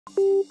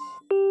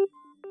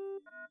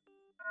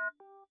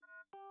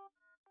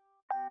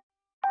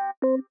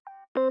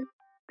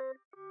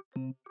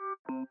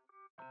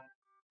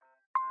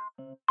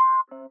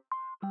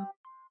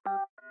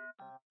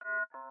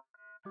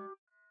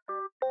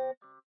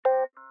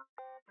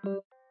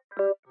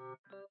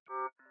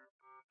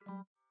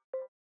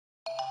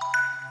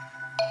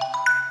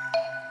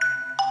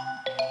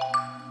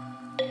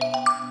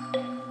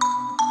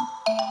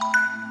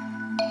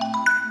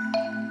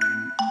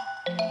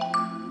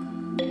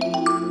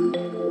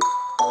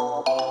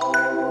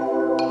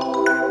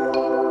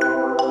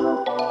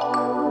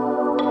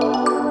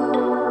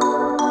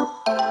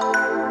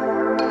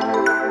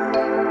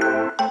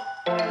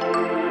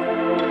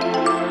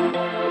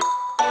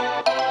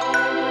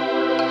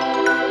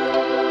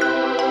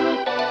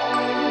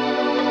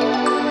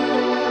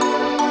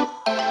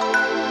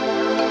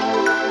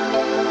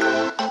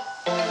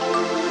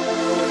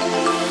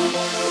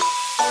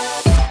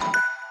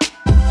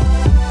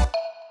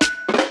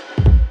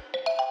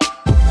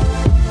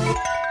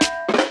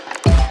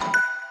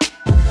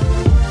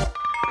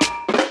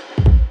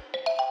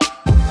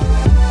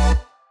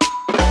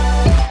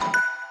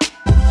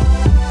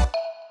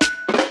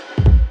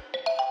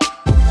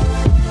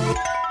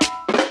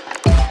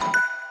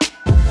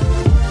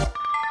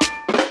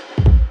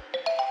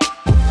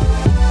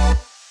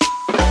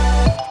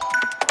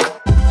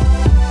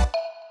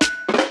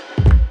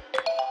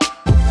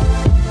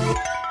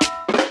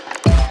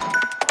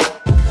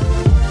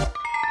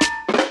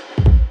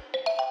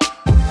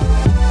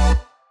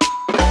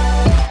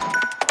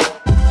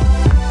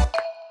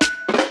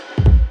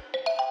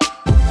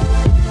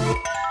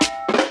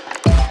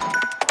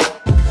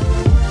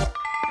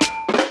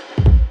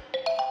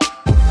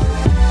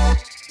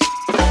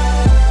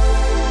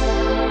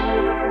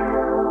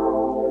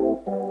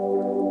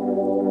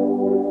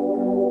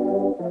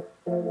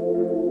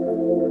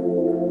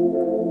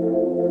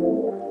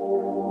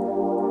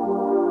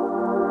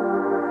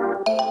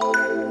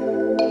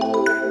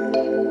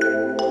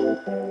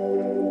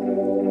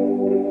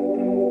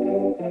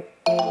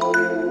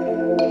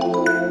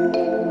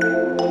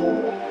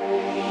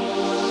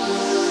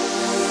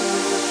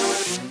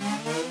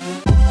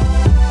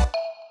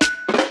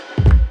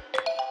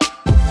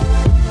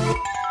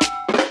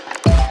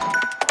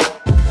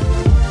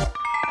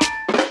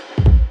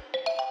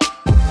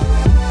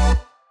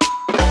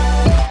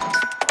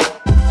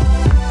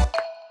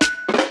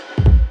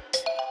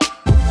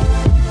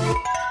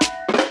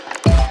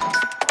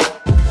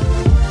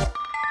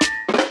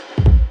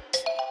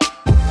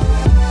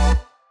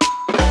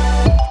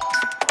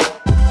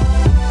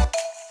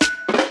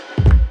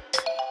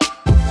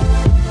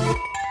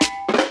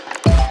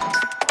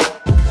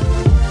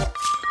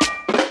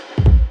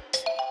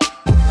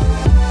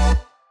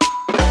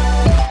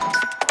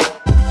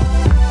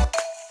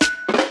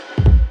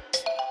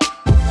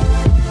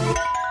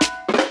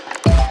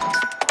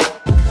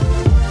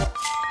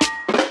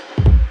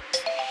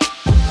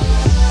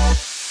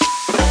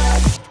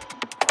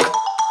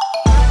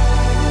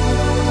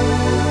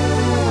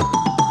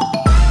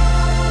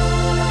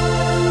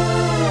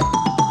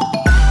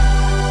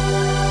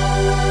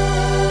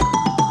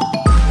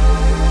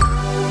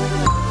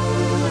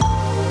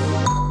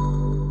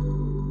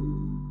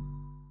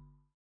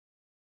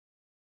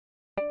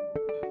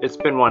It's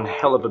been one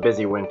hell of a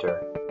busy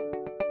winter.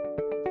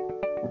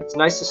 It's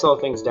nice to slow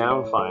things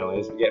down finally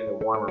as we get into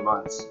warmer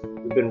months.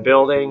 We've been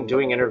building,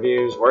 doing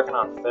interviews, working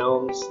on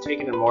films,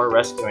 taking in more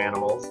rescue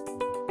animals,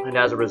 and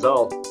as a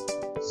result,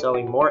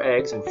 selling more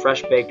eggs and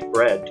fresh baked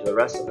bread to the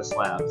rest of the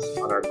slabs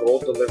on our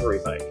gold delivery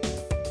bike.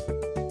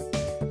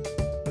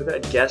 We've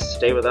had guests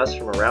stay with us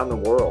from around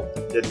the world,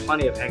 did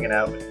plenty of hanging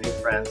out with new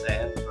friends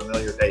and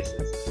familiar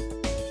faces.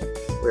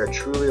 We are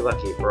truly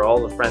lucky for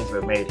all the friends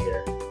we've made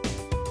here.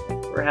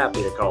 We're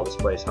happy to call this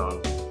place home.